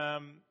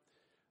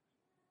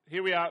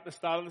Here we are at the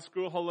start of the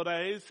school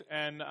holidays,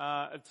 and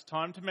it's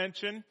time to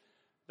mention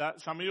that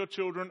some of your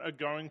children are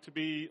going to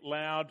be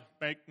loud,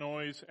 make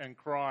noise, and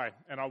cry.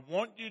 And I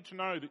want you to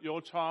know that your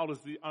child is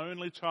the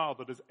only child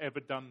that has ever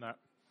done that.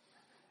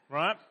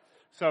 Right?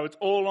 So it's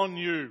all on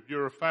you.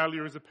 You're a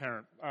failure as a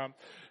parent.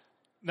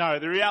 No,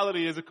 the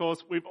reality is, of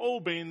course, we've all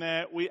been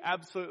there. We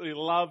absolutely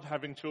love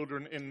having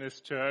children in this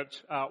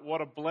church.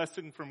 What a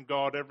blessing from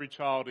God every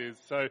child is.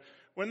 So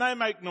when they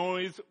make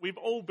noise, we've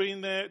all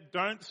been there.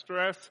 Don't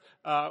stress.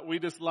 We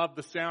just love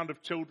the sound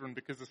of children,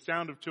 because the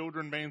sound of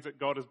children means that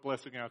God is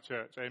blessing our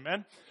church.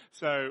 Amen?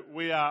 So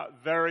we are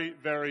very,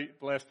 very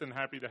blessed and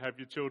happy to have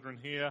your children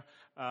here.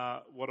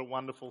 What a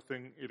wonderful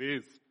thing it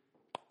is.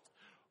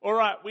 All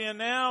right, we are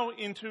now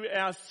into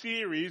our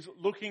series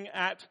looking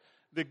at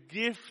the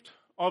gift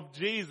of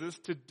Jesus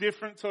to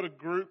different sort of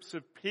groups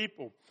of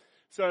people.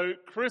 So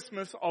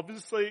Christmas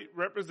obviously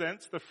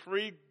represents the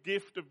free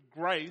gift of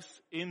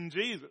grace in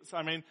Jesus.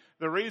 I mean,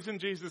 the reason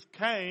Jesus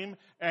came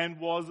and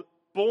was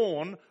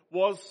born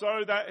was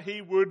so that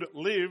he would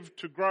live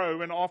to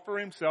grow and offer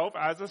himself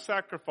as a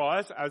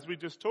sacrifice, as we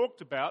just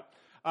talked about,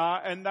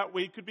 and that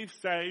we could be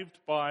saved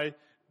by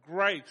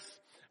grace.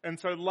 And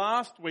so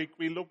last week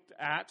we looked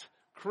at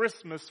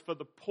Christmas for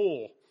the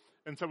poor.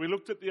 And so we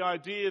looked at the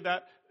idea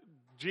that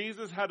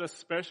Jesus had a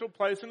special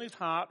place in his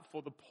heart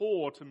for the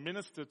poor, to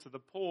minister to the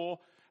poor,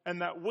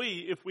 and that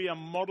we, if we are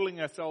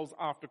modeling ourselves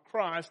after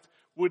Christ,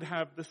 would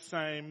have the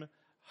same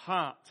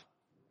heart.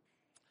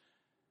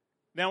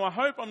 Now, I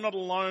hope I'm not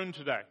alone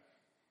today.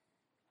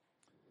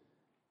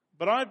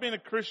 But I've been a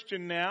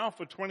Christian now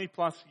for 20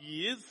 plus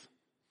years,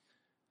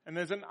 and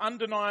there's an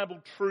undeniable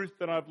truth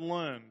that I've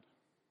learned,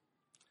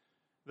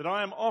 that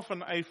I am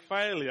often a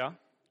failure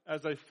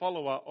as a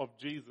follower of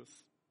Jesus.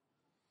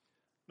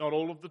 Not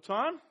all of the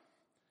time.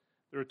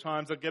 There are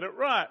times I get it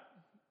right.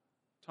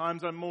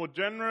 Times I'm more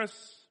generous,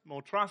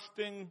 more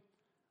trusting,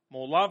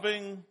 more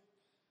loving.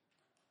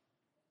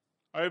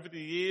 Over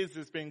the years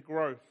there's been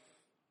growth.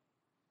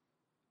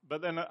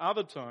 But then at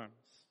other times,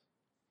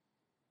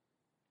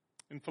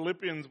 in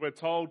Philippians we're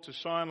told to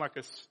shine like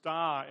a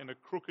star in a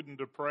crooked and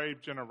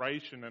depraved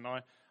generation. And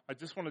I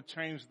just want to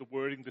change the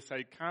wording to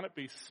say, can't it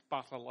be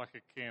sputter like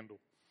a candle?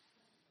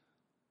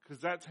 Because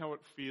that's how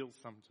it feels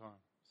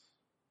sometimes.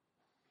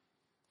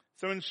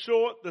 So in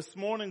short, this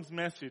morning's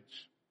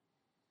message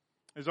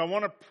is I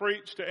want to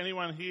preach to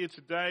anyone here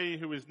today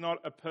who is not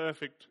a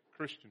perfect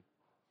Christian.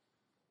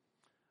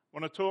 I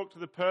want to talk to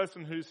the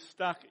person who's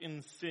stuck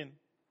in sin.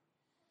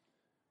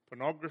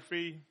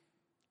 Pornography,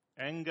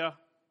 anger,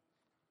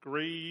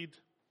 greed,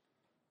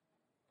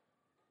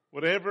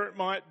 whatever it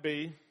might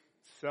be,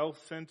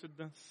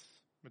 self-centeredness,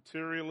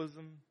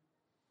 materialism,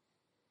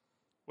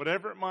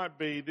 whatever it might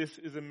be, this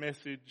is a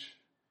message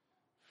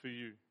for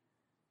you.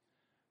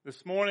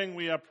 This morning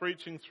we are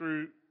preaching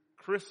through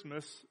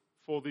Christmas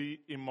for the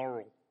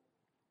immoral.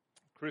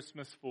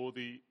 Christmas for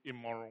the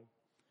immoral.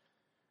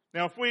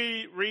 Now if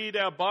we read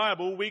our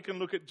Bible, we can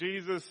look at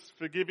Jesus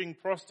forgiving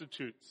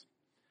prostitutes.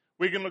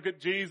 We can look at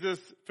Jesus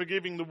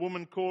forgiving the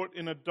woman caught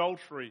in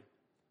adultery.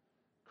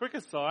 Quick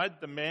aside,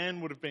 the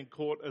man would have been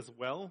caught as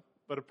well,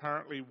 but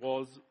apparently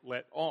was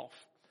let off.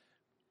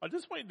 I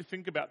just want you to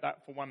think about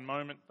that for one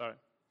moment though.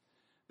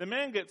 The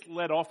man gets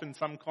let off in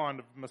some kind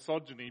of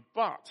misogyny,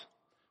 but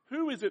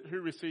who is it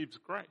who receives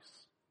grace?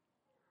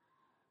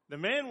 The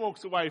man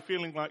walks away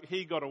feeling like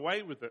he got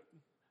away with it.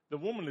 The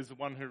woman is the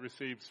one who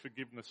receives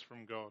forgiveness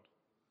from God.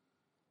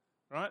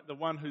 Right? The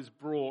one who's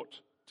brought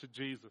to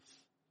Jesus,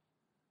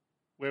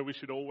 where we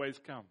should always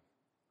come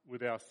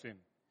with our sin.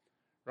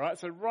 Right?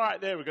 So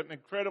right there we've got an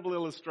incredible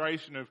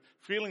illustration of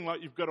feeling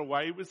like you've got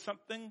away with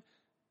something.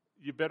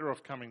 You're better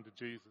off coming to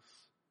Jesus.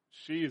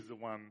 She is the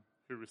one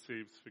who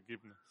receives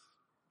forgiveness.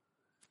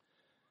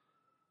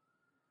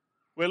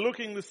 We're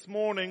looking this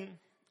morning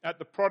at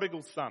the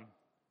prodigal son,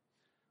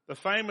 the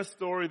famous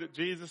story that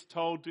Jesus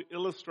told to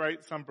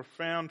illustrate some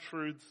profound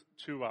truths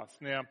to us.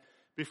 Now,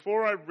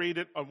 before I read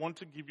it, I want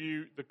to give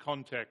you the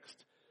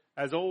context.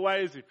 As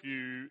always, if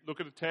you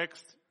look at a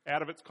text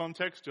out of its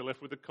context, you're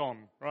left with a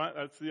con, right?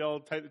 That's the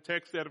old take the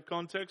text out of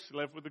context,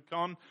 you're left with a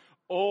con.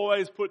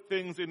 Always put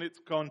things in its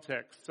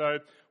context. So,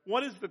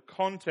 what is the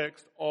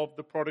context of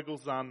the prodigal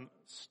son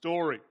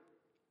story?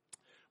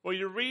 Well,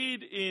 you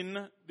read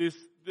in this,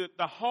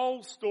 the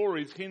whole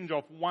stories hinge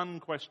off one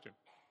question.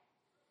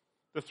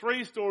 The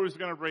three stories we're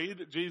going to read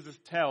that Jesus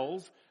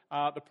tells,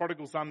 the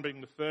prodigal son being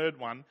the third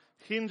one,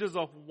 hinges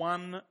off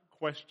one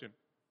question.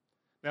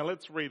 Now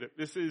let's read it.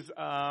 This is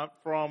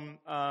from,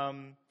 I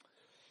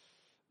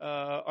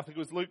think it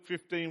was Luke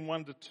 15,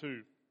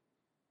 1-2.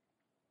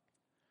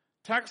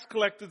 Tax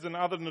collectors and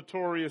other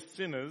notorious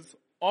sinners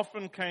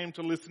often came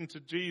to listen to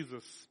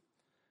Jesus.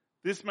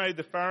 This made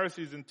the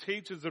Pharisees and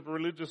teachers of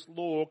religious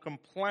law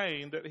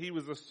complain that he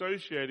was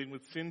associating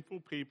with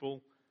sinful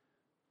people,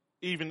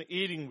 even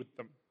eating with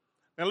them.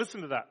 Now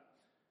listen to that.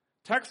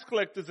 Tax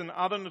collectors and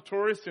other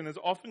notorious sinners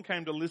often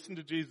came to listen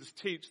to Jesus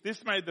teach.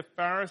 This made the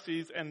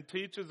Pharisees and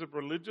teachers of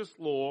religious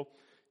law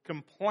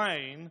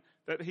complain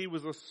that he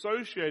was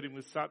associating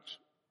with such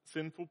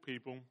sinful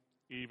people,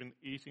 even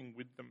eating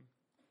with them.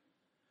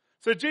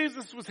 So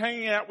Jesus was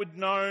hanging out with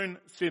known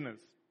sinners.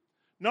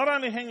 Not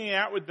only hanging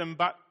out with them,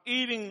 but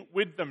eating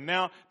with them.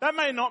 Now, that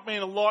may not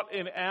mean a lot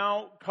in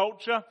our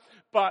culture,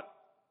 but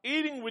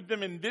eating with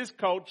them in this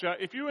culture,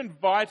 if you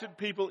invited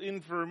people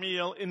in for a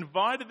meal,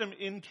 invited them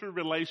into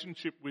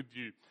relationship with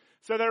you.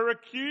 So they're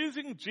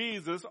accusing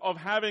Jesus of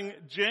having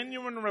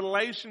genuine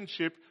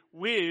relationship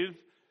with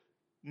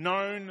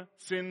known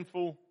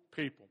sinful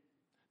people.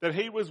 That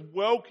he was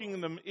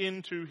welcoming them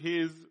into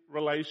his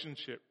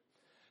relationship.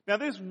 Now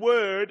this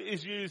word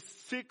is used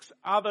 6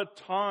 other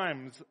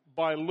times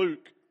by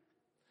Luke.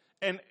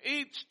 And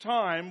each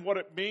time what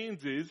it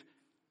means is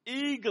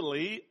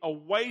eagerly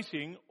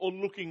awaiting or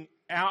looking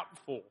out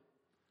for.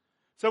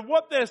 So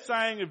what they're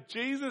saying of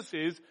Jesus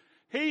is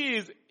he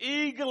is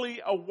eagerly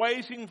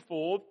awaiting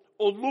for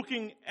or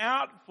looking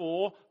out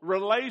for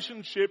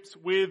relationships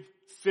with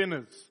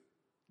sinners.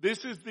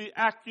 This is the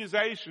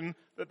accusation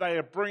that they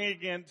are bringing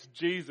against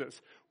Jesus.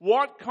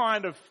 What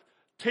kind of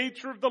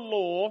teacher of the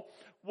law,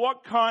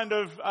 what kind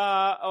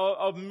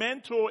of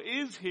mentor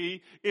is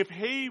he if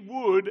he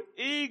would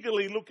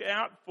eagerly look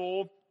out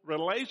for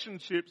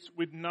relationships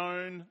with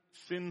known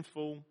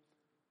sinful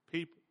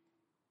people?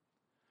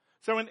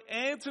 So in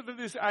answer to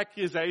this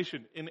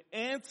accusation, in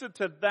answer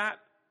to that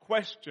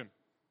question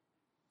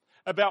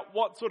about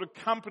what sort of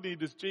company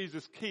does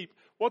Jesus keep,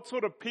 what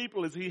sort of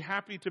people is he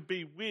happy to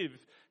be with,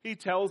 he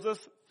tells us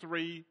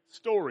 3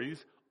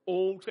 stories,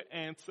 all to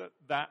answer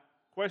that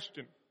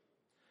question.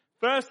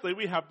 Firstly,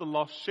 we have the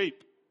lost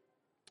sheep.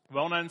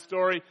 Well-known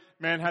story,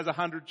 man has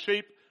 100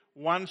 sheep,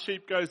 1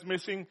 sheep goes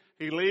missing,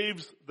 he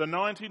leaves the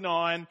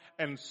 99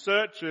 and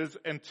searches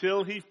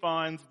until he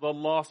finds the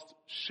lost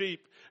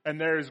sheep. And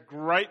there is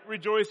great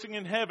rejoicing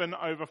in heaven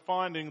over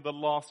finding the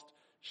lost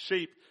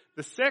sheep.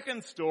 The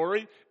second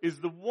story is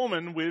the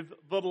woman with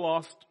the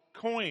lost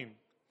coin.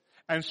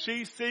 And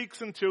she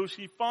seeks until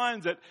she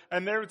finds it.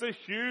 And there is a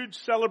huge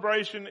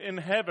celebration in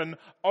heaven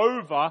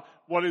over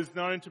what is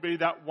known to be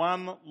that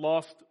one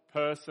lost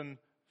person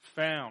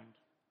found.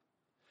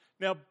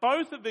 Now,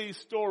 both of these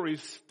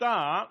stories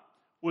start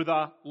with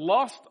a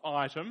lost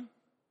item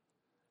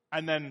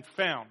and then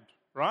found,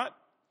 right?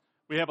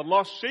 We have a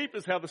lost sheep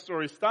is how the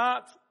story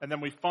starts, and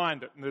then we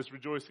find it, and there's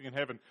rejoicing in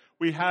heaven.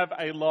 We have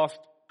a lost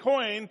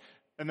coin,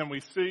 and then we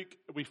seek,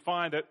 we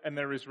find it, and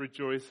there is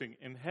rejoicing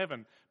in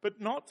heaven.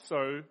 But not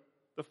so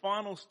the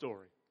final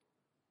story.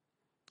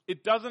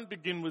 It doesn't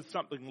begin with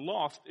something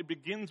lost. It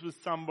begins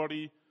with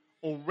somebody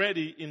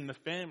already in the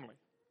family.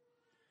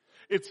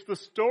 It's the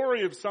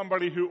story of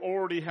somebody who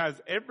already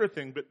has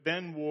everything, but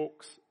then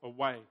walks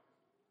away.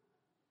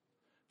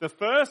 The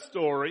first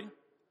story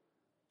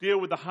deal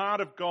with the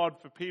heart of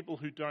God for people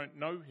who don't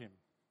know him.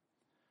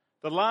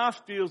 The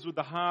last deals with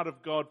the heart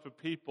of God for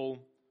people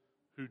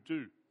who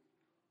do.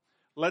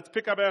 Let's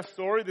pick up our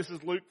story. This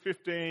is Luke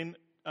 15,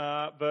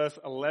 verse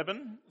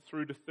 11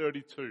 through to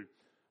 32.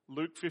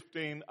 Luke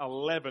 15,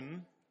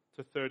 11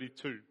 to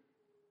 32.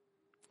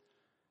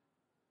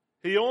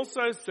 He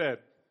also said,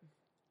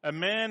 a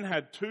man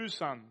had 2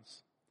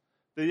 sons.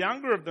 The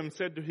younger of them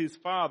said to his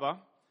father,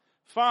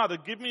 Father,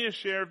 give me a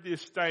share of the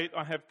estate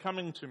I have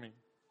coming to me.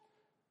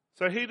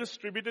 So he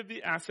distributed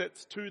the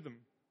assets to them.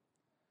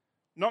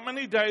 Not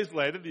many days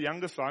later, the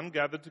younger son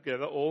gathered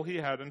together all he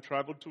had and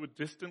traveled to a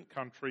distant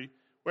country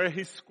where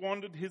he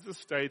squandered his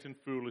estate in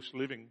foolish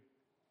living.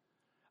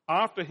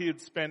 After he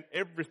had spent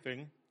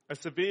everything, a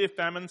severe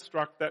famine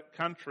struck that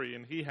country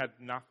and he had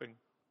nothing.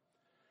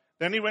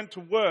 Then he went to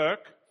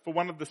work for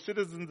one of the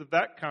citizens of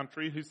that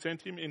country who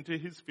sent him into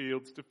his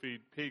fields to feed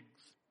pigs.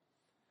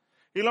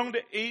 He longed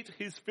to eat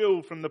his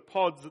fill from the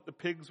pods that the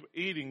pigs were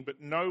eating,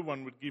 but no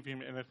one would give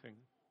him anything.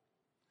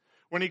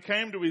 When he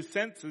came to his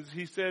senses,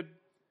 he said,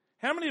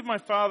 how many of my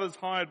father's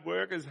hired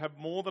workers have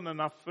more than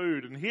enough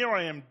food, and here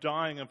I am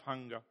dying of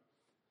hunger?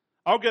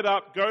 I'll get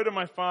up, go to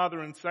my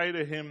father, and say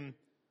to him,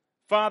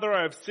 Father,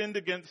 I have sinned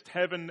against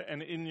heaven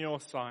and in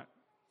your sight.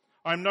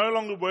 I am no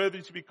longer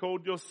worthy to be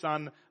called your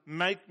son.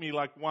 Make me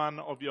like one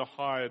of your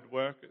hired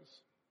workers.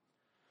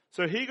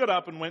 So he got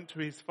up and went to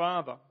his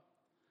father.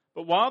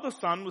 But while the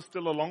son was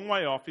still a long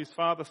way off, his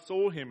father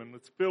saw him and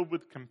was filled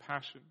with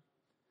compassion.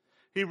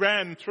 He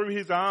ran, threw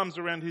his arms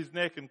around his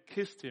neck and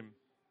kissed him.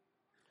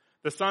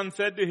 The son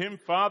said to him,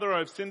 Father, I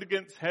have sinned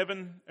against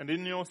heaven and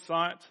in your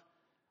sight.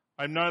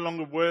 I am no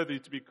longer worthy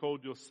to be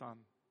called your son.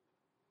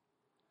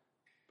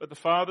 But the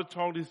father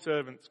told his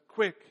servants,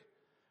 quick,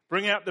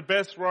 bring out the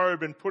best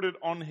robe and put it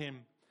on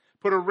him.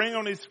 Put a ring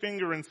on his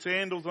finger and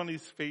sandals on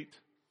his feet.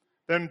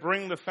 Then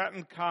bring the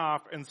fattened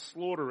calf and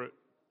slaughter it.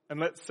 And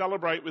let's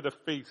celebrate with a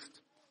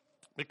feast.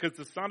 Because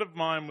the son of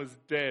mine was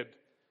dead,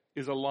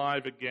 is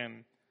alive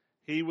again.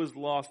 He was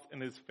lost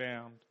and is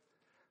found.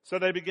 So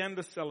they began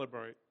to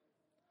celebrate.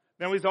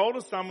 Now his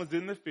older son was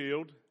in the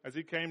field. As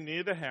he came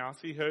near the house,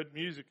 he heard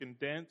music and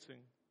dancing.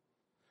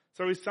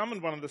 So he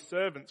summoned one of the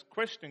servants,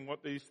 questioning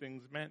what these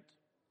things meant.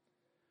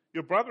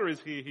 Your brother is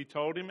here, he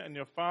told him, and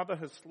your father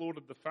has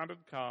slaughtered the fatted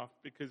calf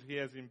because he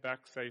has him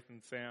back safe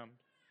and sound.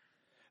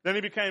 Then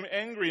he became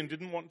angry and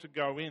didn't want to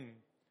go in.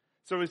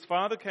 So his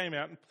father came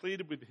out and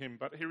pleaded with him,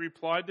 but he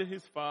replied to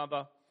his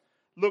father,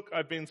 'Look,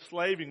 I've been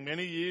slaving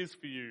many years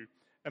for you,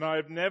 and I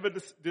have never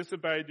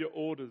disobeyed your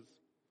orders.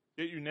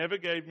 Yet you never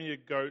gave me a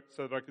goat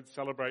so that I could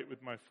celebrate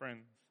with my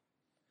friends.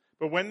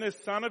 But when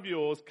this son of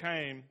yours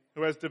came,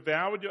 who has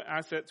devoured your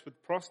assets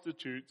with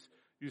prostitutes,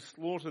 you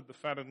slaughtered the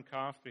fattened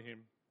calf for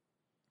him.'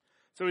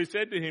 So he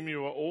said to him,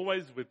 'You are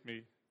always with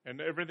me,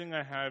 and everything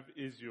I have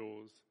is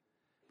yours.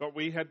 But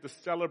we had to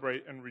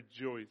celebrate and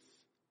rejoice,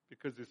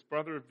 because this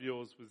brother of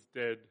yours was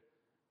dead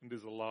and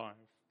is alive.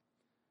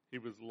 He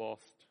was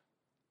lost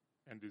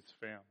and is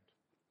found.'"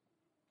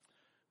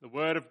 The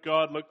word of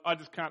God. Look, I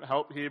just can't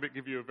help here but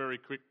give you a very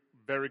quick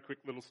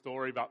little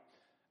story. But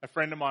a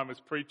friend of mine was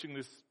preaching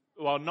this,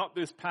 well, not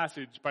this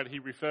passage, but he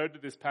referred to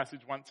this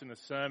passage once in a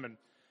sermon.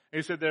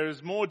 He said, "There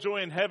is more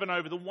joy in heaven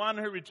over the one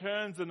who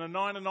returns than the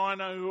 99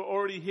 who are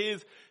already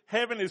his.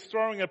 Heaven is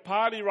throwing a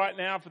party right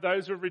now for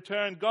those who have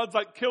returned. God's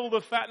like, kill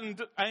the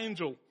fattened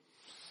angel."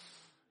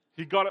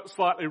 He got it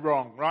slightly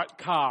wrong, right?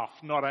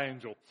 Calf, not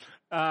angel.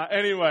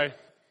 Anyway,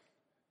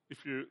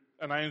 if you're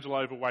an angel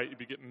overweight, you'd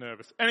be getting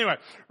nervous. Anyway,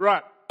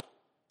 right.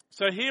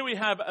 So here we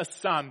have a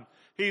son.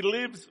 He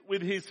lives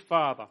with his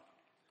father.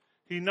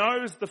 He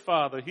knows the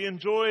father. He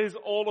enjoys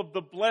all of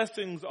the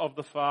blessings of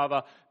the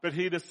father, but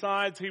he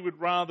decides he would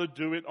rather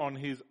do it on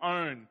his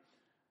own.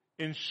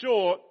 In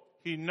short,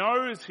 he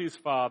knows his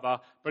father,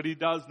 but he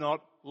does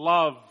not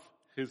love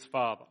his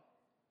father.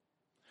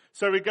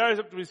 So he goes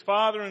up to his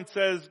father and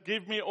says,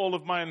 "Give me all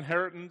of my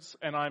inheritance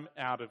and I'm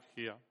out of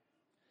here."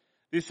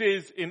 This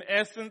is, in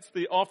essence,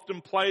 the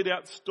often played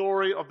out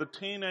story of the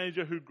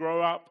teenager who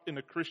grew up in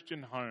a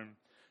Christian home.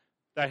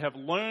 They have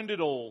learned it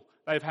all.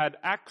 They've had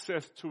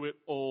access to it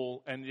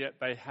all, and yet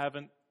they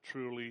haven't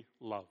truly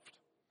loved.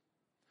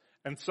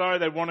 And so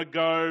they want to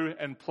go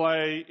and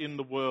play in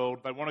the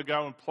world. They want to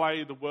go and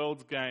play the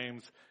world's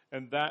games,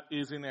 and that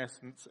is, in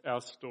essence,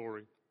 our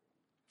story.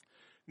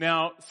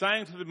 Now,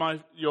 saying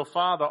to your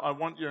father, "I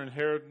want your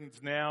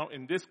inheritance now,"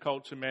 in this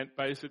culture meant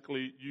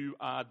basically, "You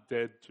are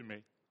dead to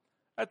me."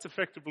 That's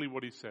effectively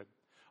what he said.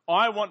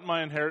 "I want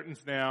my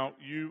inheritance now.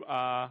 You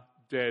are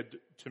dead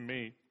to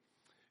me.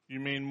 You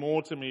mean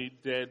more to me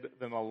dead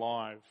than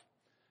alive."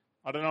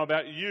 I don't know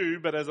about you,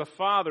 but as a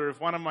father, if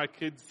one of my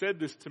kids said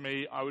this to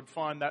me, I would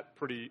find that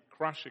pretty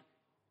crushing.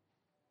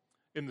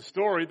 In the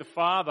story, the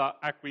father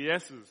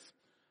acquiesces.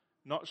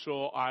 Not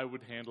sure I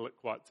would handle it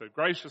quite so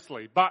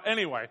graciously. But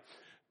anyway,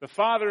 the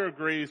father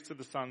agrees to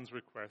the son's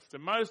request.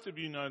 And most of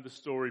you know the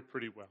story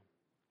pretty well.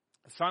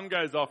 The son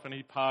goes off and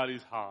he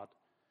parties hard.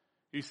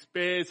 He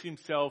spares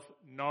himself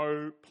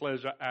no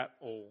pleasure at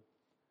all.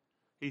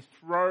 He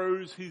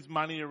throws his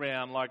money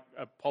around like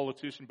a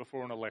politician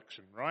before an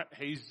election, right?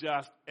 He's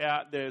just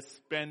out there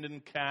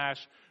spending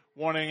cash,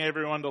 wanting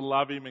everyone to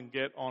love him and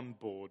get on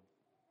board.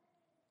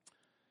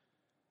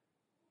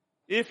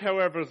 If,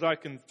 however, as I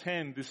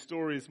contend, this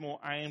story is more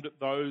aimed at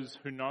those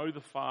who know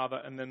the Father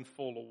and then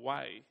fall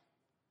away,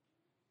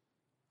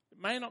 it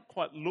may not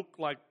quite look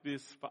like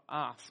this for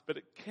us, but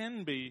it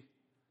can be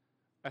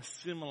a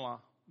similar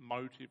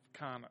motive,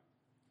 can't it?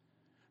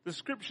 The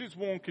scriptures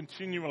warn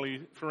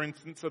continually, for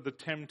instance, of the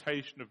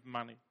temptation of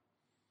money,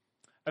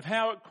 of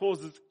how it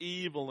causes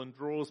evil and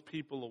draws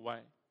people away.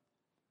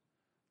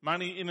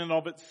 Money in and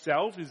of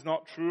itself is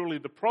not truly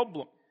the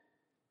problem.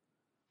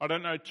 I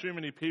don't know too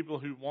many people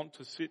who want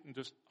to sit and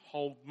just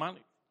hold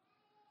money.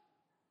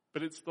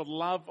 But it's the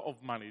love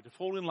of money, to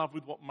fall in love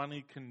with what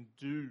money can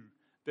do,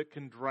 that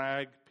can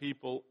drag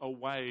people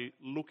away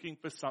looking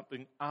for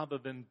something other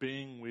than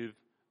being with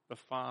the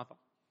Father.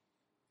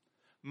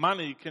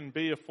 Money can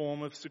be a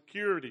form of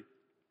security.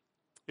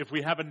 If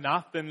we have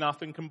enough, then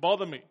nothing can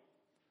bother me.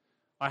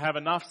 I have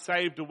enough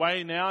saved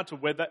away now to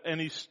weather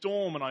any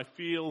storm and I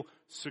feel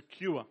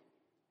secure.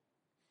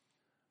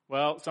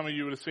 Well, some of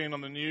you would have seen on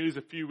the news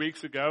a few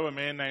weeks ago, a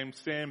man named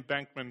Sam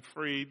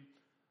Bankman-Fried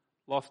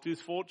lost his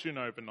fortune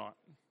overnight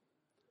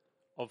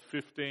of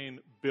 $15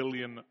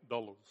 billion.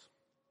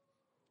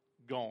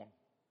 Gone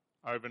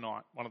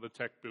overnight, one of the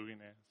tech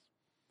billionaires.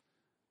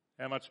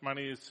 How much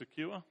money is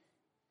secure?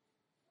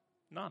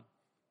 None.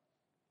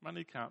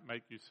 Money can't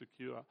make you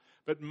secure.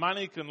 But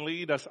money can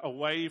lead us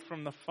away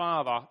from the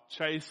Father,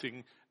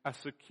 chasing a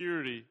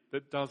security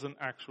that doesn't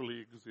actually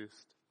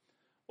exist.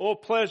 Or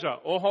pleasure,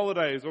 or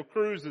holidays, or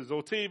cruises,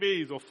 or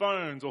TVs, or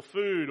phones, or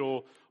food,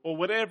 or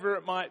whatever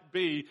it might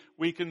be,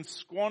 we can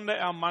squander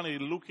our money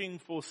looking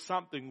for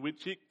something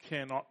which it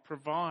cannot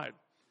provide.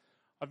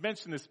 I've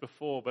mentioned this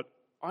before, but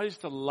I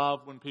used to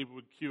love when people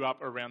would queue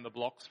up around the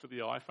blocks for the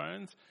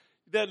iPhones.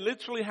 They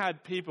literally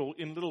had people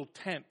in little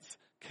tents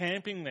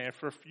camping there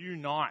for a few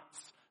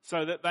nights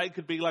so that they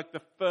could be like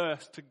the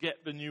first to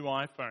get the new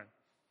iPhone.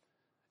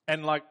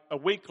 And like a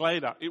week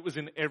later, it was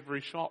in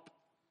every shop,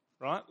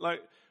 right?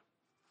 Like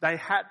they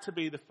had to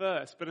be the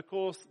first. But of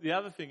course, the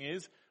other thing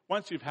is,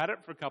 once you've had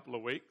it for a couple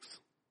of weeks,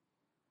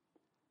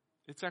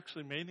 it's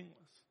actually meaningless.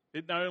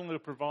 It no longer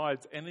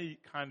provides any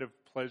kind of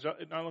pleasure.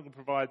 It no longer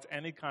provides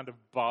any kind of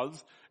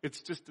buzz.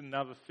 It's just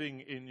another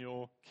thing in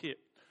your kit,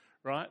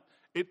 right?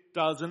 It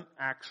doesn't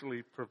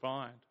actually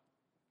provide.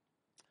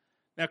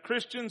 Now,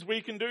 Christians,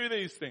 we can do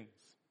these things.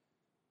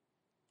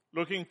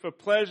 Looking for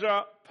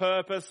pleasure,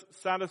 purpose,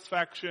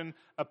 satisfaction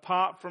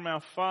apart from our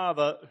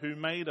Father who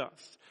made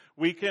us.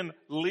 We can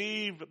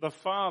leave the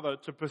Father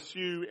to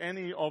pursue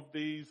any of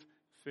these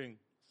things.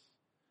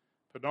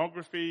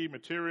 Pornography,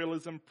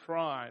 materialism,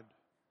 pride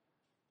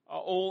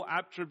are all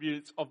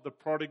attributes of the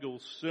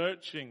prodigal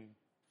searching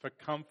for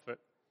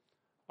comfort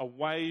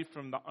away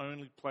from the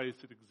only place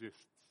it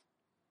exists,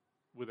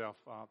 with our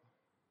Father.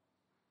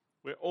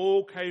 We're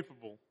all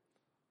capable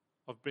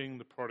of being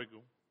the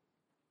prodigal.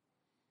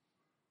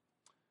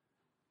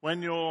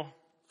 When your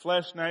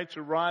flesh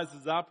nature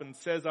rises up and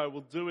says, I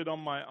will do it on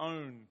my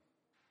own,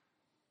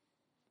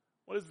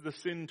 what is the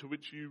sin to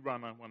which you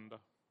run, I wonder?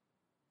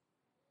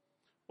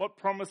 What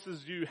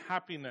promises you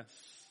happiness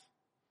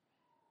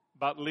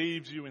but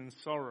leaves you in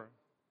sorrow?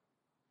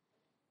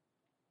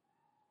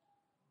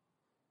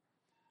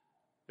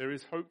 There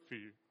is hope for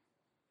you.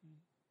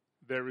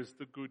 There is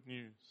the good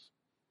news.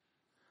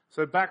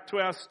 So back to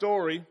our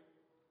story.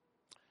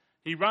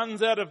 He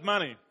runs out of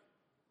money,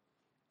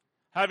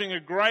 having a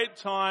great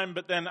time,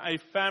 but then a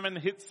famine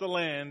hits the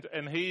land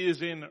and he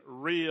is in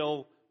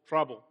real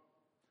trouble.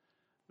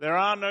 There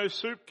are no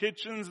soup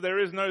kitchens, there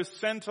is no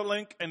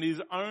Centrelink, and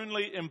his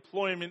only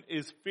employment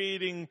is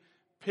feeding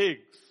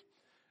pigs.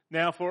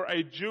 Now, for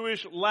a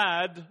Jewish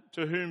lad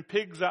to whom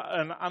pigs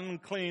are an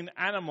unclean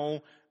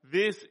animal,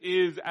 this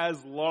is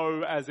as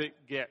low as it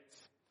gets.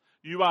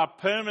 You are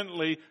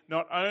permanently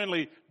not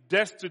only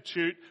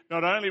destitute,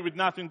 not only with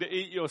nothing to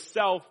eat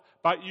yourself,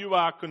 but you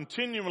are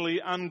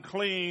continually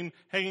unclean,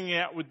 hanging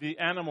out with the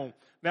animal.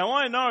 Now,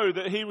 I know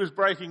that he was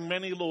breaking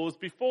many laws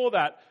before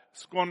that,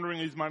 squandering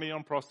his money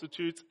on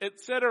prostitutes,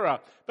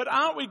 etc. But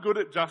aren't we good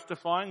at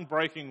justifying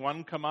breaking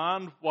one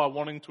command while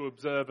wanting to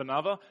observe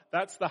another?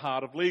 That's the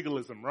heart of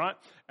legalism, right?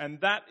 And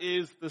that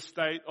is the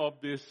state of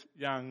this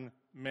young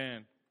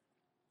man.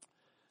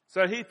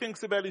 So he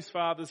thinks about his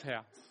father's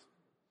house.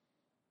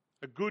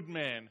 A good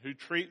man who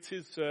treats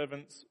his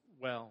servants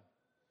well.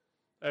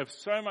 They have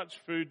so much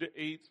food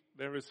to eat,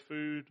 there is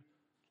food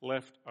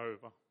left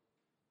over.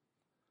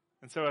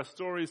 And so our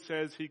story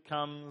says he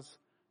comes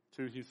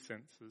to his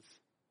senses.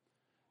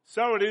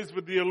 So it is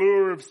with the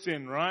allure of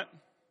sin, right?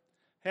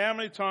 How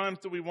many times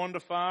do we wander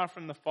far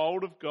from the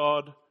fold of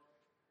God,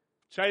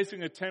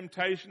 chasing a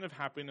temptation of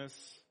happiness,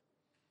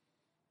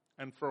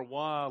 and for a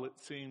while it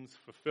seems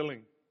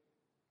fulfilling.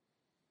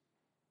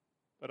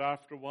 But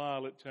after a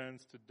while it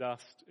turns to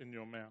dust in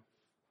your mouth.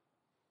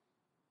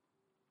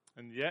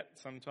 And yet,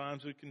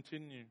 sometimes we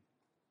continue.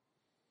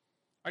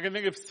 I can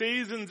think of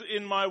seasons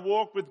in my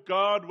walk with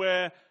God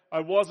where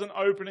I wasn't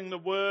opening the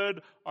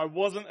Word, I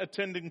wasn't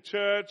attending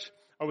church,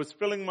 I was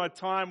filling my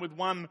time with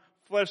one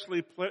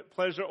fleshly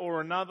pleasure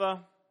or another.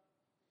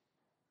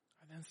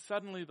 And then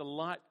suddenly the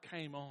light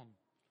came on.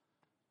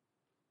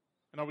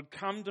 And I would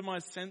come to my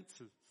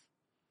senses.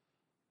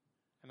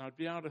 And I'd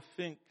be able to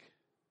think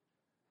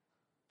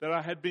that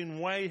I had been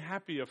way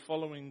happier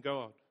following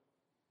God.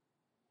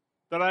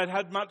 That I had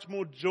had much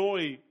more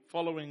joy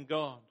following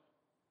God.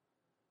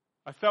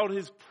 I felt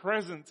His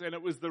presence and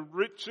it was the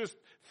richest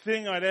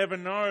thing I'd ever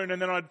known.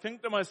 And then I'd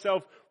think to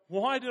myself,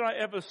 why did I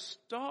ever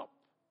stop?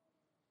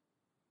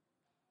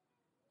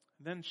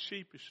 And then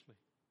sheepishly,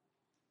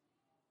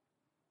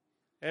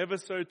 ever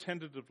so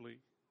tentatively,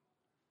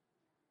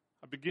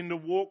 I begin to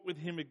walk with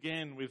Him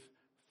again with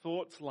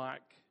thoughts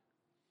like,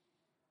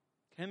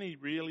 can He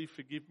really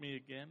forgive me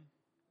again?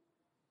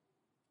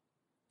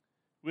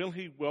 Will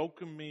He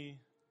welcome me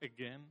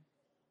again?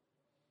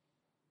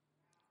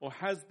 Or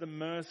has the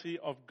mercy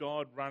of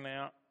God run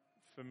out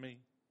for me?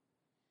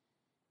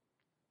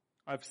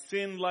 I've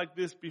sinned like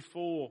this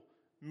before,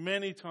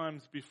 many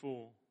times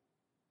before.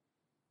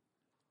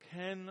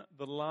 Can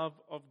the love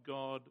of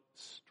God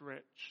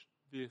stretch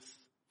this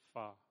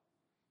far?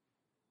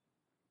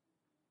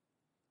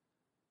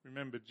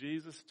 Remember,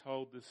 Jesus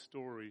told this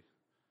story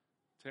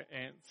to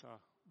answer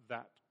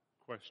that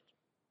question.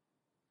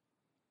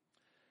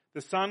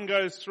 The son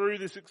goes through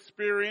this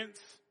experience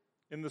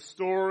in the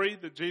story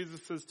that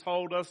Jesus has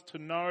told us to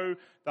know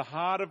the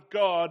heart of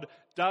God.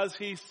 Does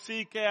He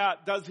seek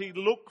out, does He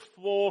look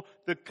for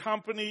the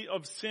company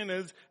of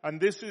sinners? And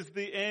this is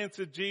the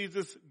answer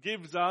Jesus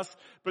gives us.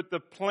 But the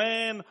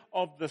plan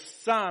of the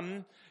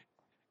Son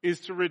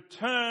is to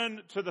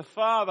return to the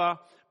Father,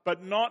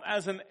 but not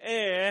as an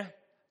heir,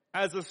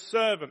 as a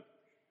servant.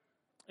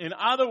 In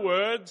other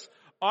words,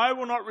 I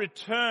will not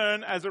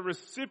return as a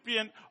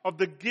recipient of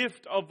the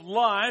gift of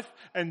life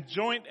and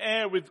joint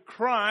heir with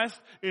Christ,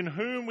 in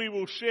whom we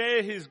will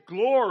share His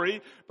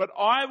glory, but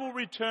I will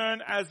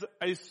return as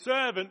a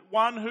servant,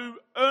 one who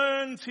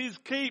earns his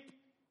keep.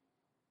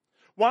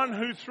 One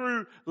who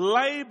through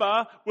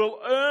labor will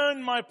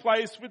earn my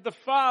place with the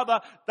Father.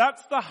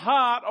 That's the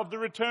heart of the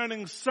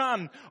returning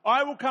Son.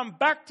 I will come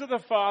back to the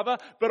Father,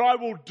 but I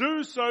will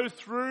do so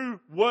through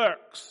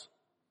works.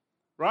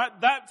 Right?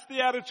 That's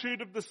the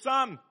attitude of the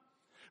Son.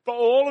 For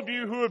all of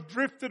you who have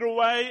drifted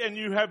away and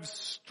you have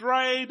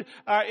strayed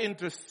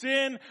into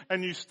sin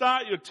and you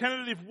start your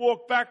tentative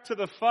walk back to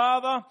the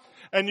Father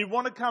and you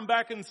want to come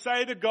back and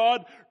say to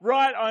God,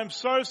 right, I'm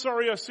so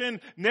sorry I sinned.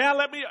 Now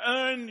let me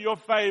earn your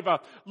favor.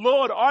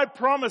 Lord, I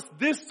promise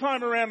this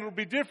time around it'll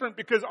be different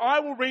because I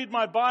will read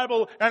my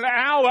Bible an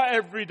hour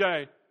every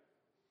day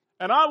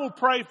and I will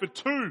pray for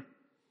 2. Of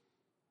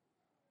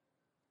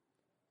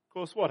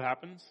course, what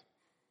happens?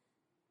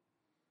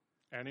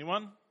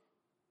 Anyone?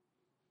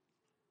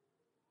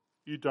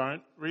 You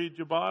don't read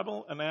your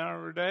Bible an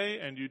hour a day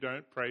and you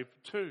don't pray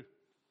for 2.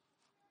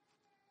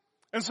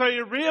 And so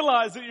you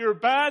realize that you're a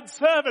bad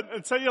servant.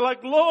 And so you're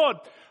like, Lord,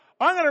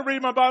 I'm going to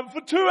read my Bible for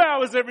 2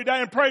 hours every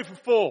day and pray for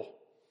 4.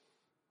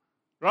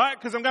 Right?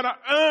 Because I'm going to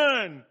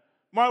earn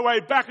my way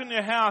back in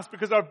your house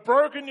because I've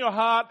broken your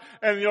heart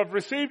and you've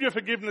received your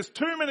forgiveness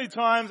too many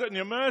times and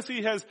your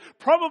mercy has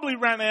probably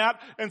ran out.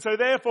 And so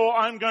therefore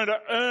I'm going to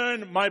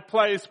earn my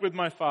place with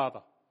my Father.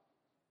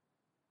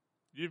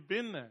 You've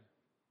been there.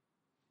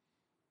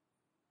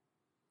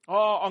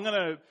 Oh, I'm going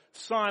to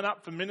sign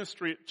up for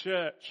ministry at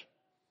church,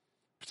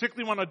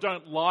 particularly one I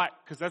don't like,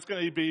 because that's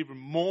going to be even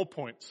more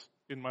points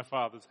in my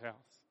Father's house.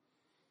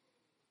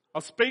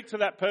 I'll speak to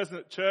that person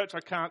at church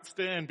I can't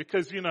stand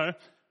because,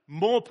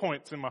 more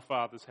points in my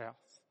Father's house.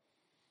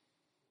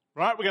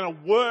 Right? We're going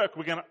to work,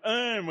 we're going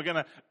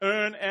to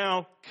earn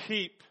our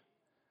keep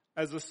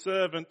as a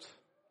servant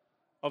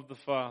of the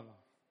Father.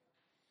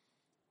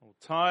 I'll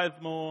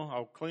tithe more,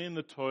 I'll clean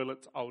the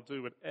toilets, I'll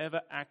do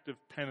whatever act of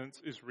penance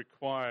is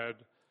required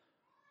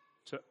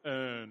to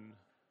earn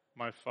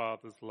my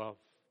Father's love.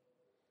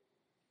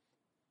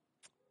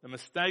 The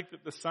mistake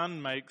that the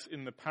son makes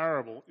in the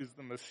parable is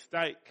the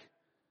mistake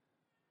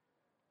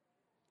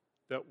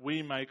that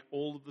we make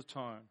all of the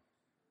time.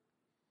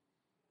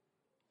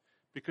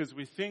 Because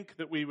we think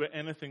that we were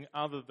anything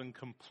other than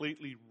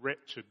completely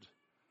wretched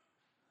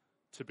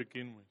to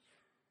begin with.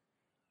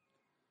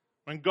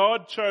 When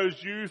God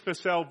chose you for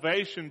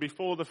salvation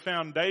before the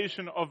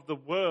foundation of the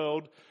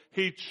world,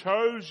 He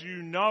chose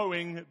you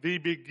knowing the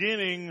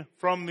beginning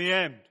from the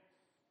end.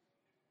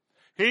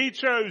 He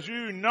chose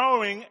you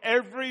knowing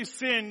every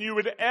sin you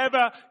would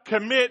ever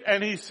commit,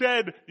 and He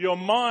said, you're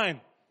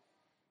mine.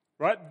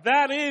 Right?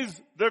 That is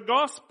the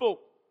gospel.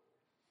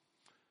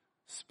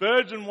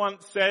 Spurgeon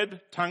once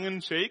said,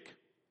 tongue-in-cheek,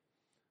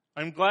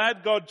 I'm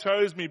glad God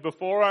chose me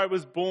before I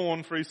was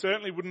born, for He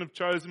certainly wouldn't have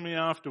chosen me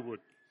afterward.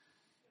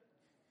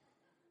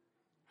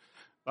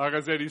 Like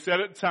I said, he said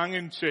it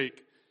tongue-in-cheek.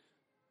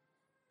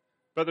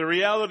 But the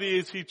reality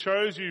is He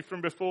chose you from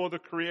before the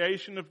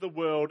creation of the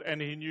world,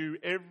 and He knew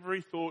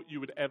every thought you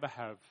would ever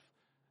have.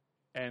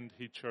 And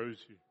He chose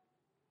you.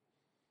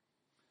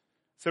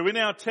 So in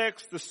our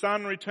text, the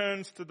Son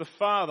returns to the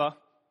Father.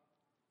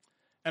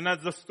 And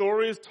as the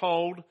story is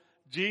told,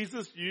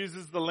 Jesus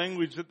uses the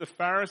language that the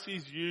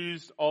Pharisees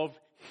used of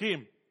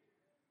Him.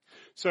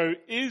 So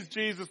is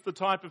Jesus the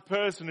type of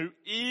person who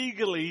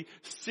eagerly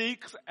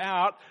seeks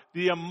out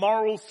the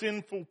immoral,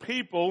 sinful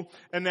people?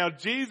 And now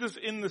Jesus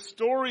in the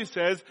story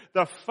says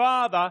the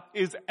Father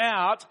is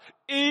out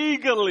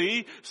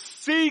eagerly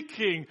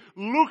seeking,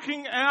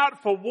 looking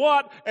out for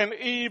what? An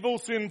evil,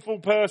 sinful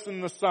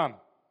person, the Son.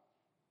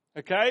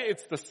 Okay?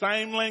 It's the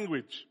same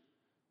language.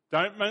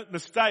 Don't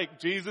mistake.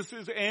 Jesus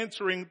is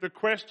answering the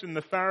question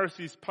the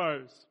Pharisees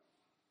pose.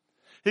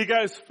 He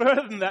goes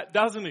further than that,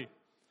 doesn't he?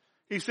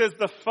 He says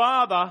the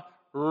Father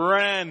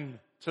ran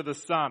to the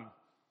Son.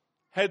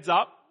 Heads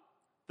up,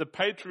 the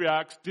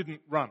patriarchs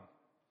didn't run.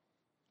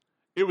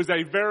 It was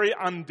a very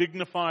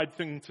undignified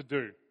thing to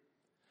do.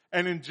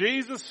 And in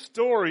Jesus'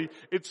 story,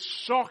 it's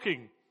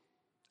shocking.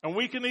 And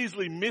we can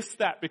easily miss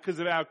that because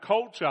of our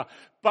culture.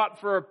 But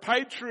for a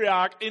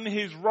patriarch in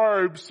his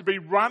robes to be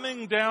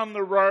running down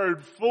the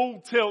road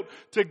full tilt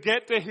to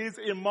get to his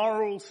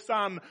immoral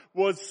son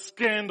was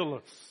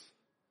scandalous.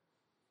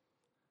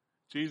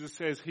 Jesus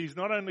says He's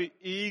not only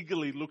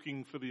eagerly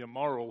looking for the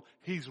immoral,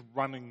 He's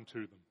running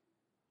to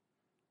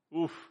them.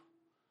 Oof.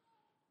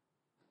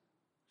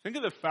 Think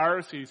of the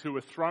Pharisees who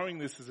were throwing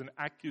this as an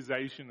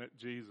accusation at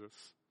Jesus.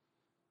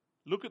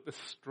 Look at the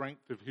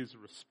strength of His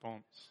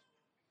response.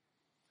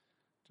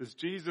 Does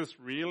Jesus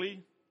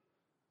really,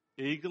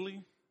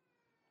 eagerly,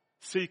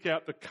 seek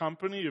out the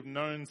company of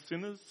known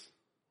sinners?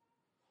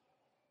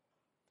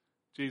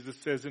 Jesus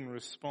says in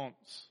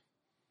response,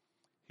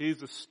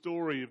 here's a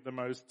story of the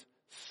most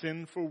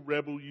sinful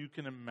rebel you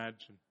can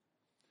imagine.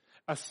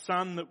 A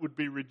son that would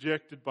be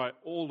rejected by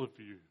all of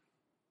you.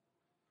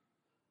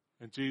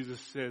 And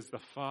Jesus says the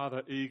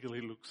Father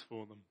eagerly looks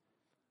for them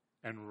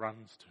and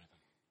runs to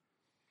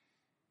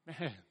them.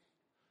 Man,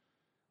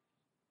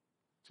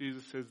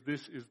 Jesus says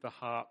this is the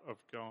heart of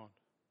God.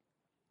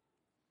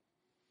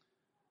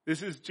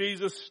 This is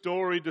Jesus'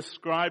 story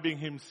describing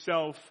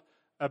Himself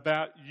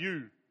about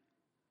you,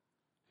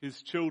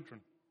 His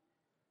children.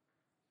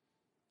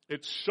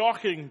 It's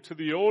shocking to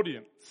the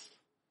audience.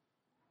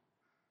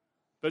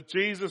 But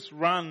Jesus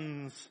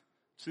runs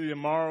to the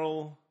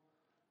immoral,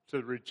 to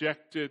the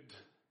rejected,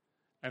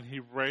 and He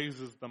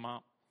raises them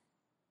up.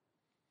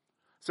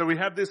 So we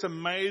have this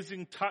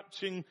amazing,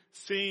 touching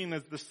scene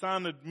as the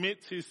son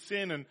admits his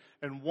sin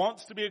and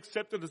wants to be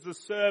accepted as a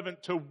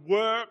servant to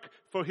work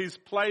for his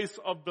place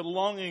of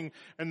belonging.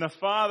 And the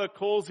father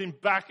calls him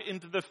back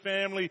into the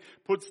family,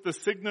 puts the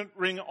signet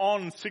ring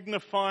on,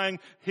 signifying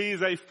he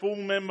is a full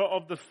member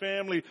of the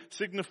family,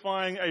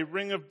 signifying a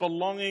ring of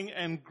belonging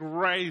and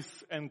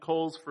grace, and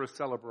calls for a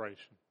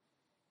celebration.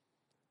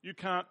 You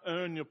can't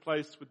earn your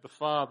place with the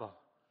Father.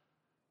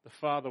 The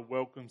Father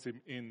welcomes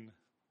him in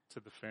to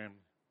the family.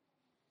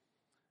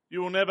 You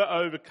will never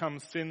overcome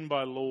sin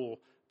by law,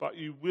 but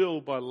you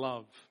will by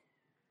love.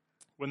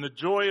 When the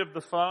joy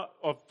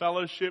of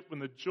fellowship,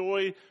 when the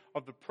joy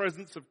of the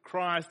presence of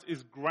Christ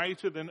is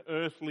greater than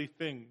earthly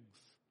things,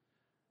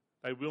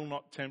 they will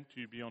not tempt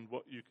you beyond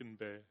what you can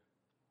bear.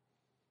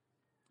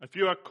 If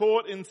you are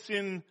caught in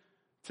sin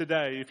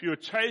today, if you are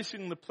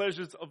chasing the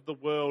pleasures of the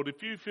world,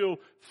 if you feel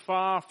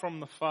far from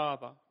the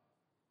Father,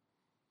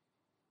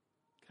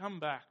 come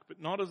back,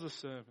 but not as a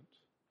servant,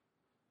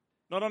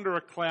 not under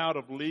a cloud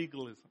of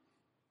legalism,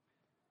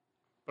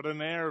 but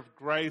an air of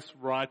grace,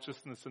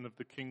 righteousness, and of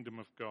the kingdom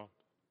of God.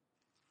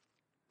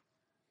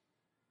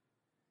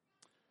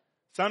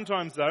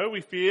 Sometimes, though,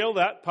 we feel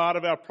that part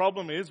of our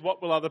problem is,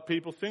 what will other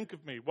people think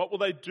of me? What will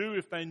they do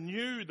if they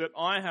knew that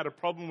I had a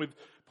problem with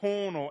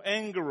porn or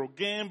anger or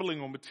gambling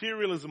or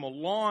materialism or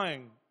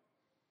lying?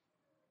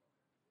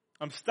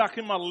 I'm stuck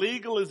in my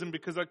legalism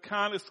because I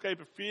can't escape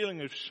a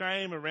feeling of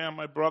shame around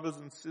my brothers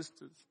and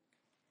sisters.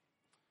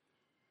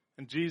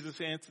 And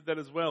Jesus answered that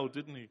as well,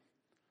 didn't he?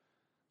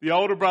 The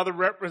older brother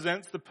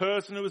represents the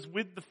person who is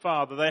with the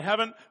Father. They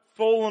haven't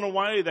fallen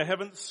away. They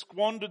haven't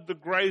squandered the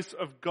grace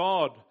of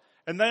God.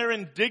 And they are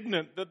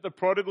indignant that the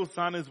prodigal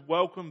son is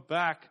welcomed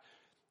back.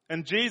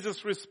 And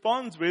Jesus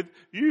responds with,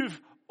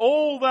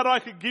 all that I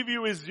could give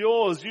you is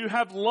yours. You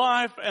have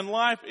life and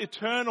life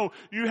eternal.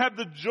 You have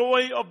the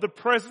joy of the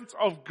presence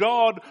of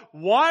God.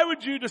 Why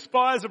would you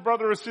despise a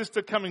brother or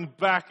sister coming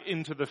back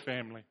into the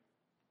family?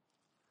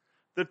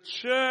 The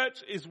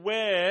church is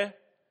where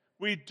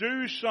we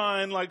do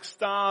shine like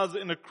stars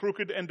in a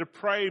crooked and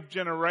depraved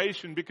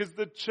generation, because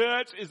the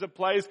church is a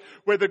place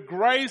where the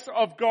grace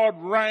of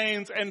God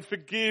reigns and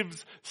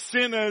forgives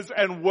sinners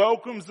and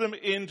welcomes them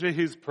into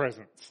his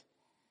presence.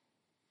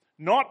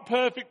 Not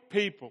perfect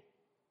people.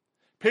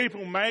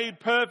 People made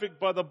perfect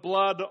by the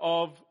blood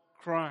of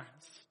Christ.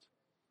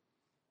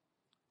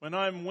 When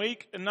I'm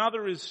weak,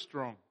 another is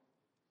strong.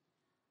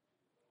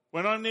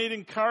 When I need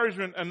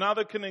encouragement,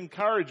 another can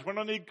encourage. When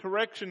I need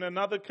correction,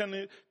 another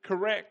can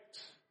correct.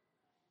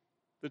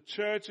 The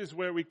church is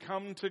where we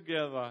come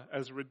together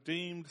as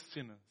redeemed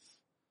sinners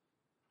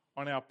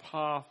on our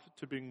path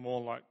to being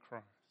more like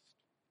Christ.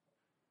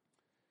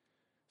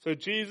 So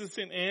Jesus,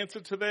 in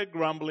answer to their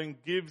grumbling,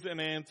 gives an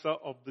answer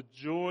of the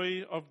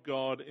joy of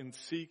God in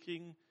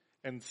seeking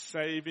and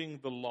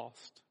saving the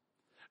lost,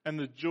 and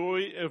the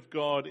joy of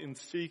God in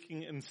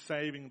seeking and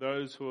saving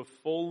those who have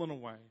fallen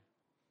away.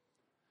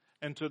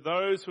 And to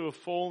those who have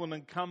fallen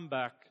and come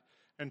back,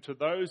 and to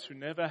those who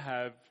never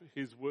have,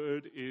 his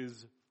word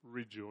is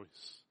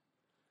rejoice.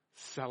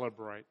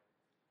 Celebrate.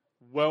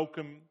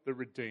 Welcome the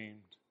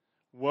redeemed.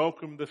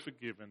 Welcome the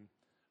forgiven.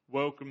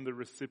 Welcome the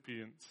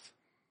recipients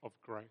of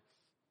grace.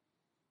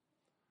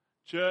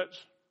 Church,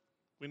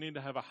 we need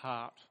to have a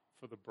heart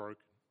for the broken.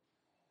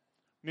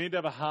 We need to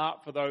have a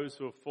heart for those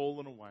who have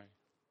fallen away.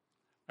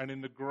 And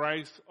in the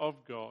grace of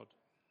God,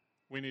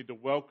 we need to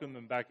welcome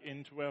them back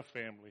into our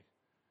family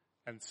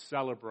and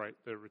celebrate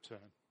their return.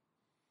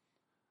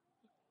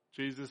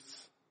 Jesus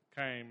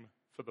came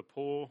for the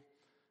poor.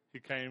 He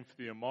came for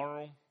the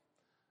immoral.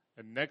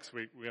 And next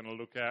week we're going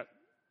to look at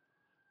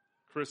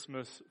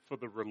Christmas for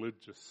the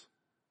religious.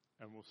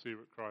 And we'll see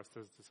what Christ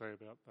has to say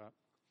about that.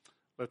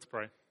 Let's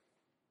pray.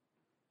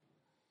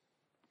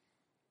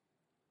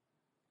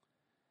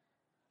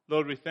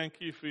 Lord, we thank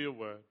you for your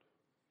word.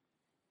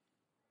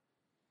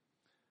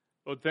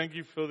 Lord, thank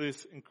you for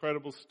this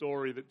incredible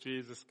story that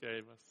Jesus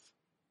gave us.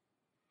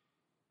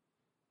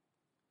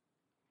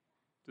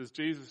 Does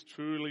Jesus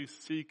truly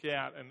seek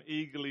out and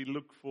eagerly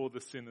look for the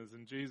sinners?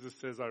 And Jesus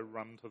says, I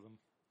run to them.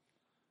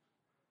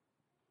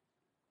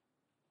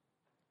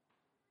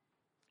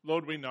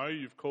 Lord, we know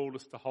you've called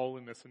us to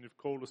holiness and you've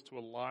called us to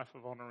a life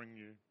of honoring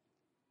you.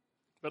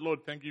 But Lord,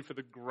 thank you for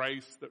the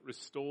grace that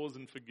restores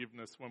and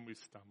forgiveness when we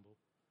stumble.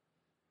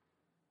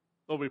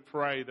 Lord, we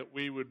pray that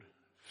we would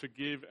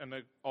forgive and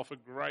offer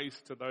grace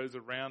to those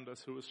around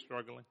us who are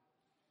struggling.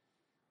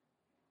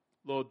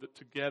 Lord, that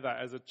together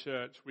as a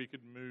church we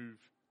could move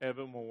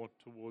ever more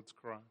towards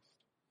Christ.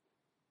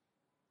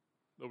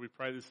 Lord, we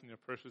pray this in your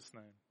precious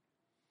name.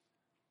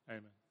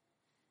 Amen.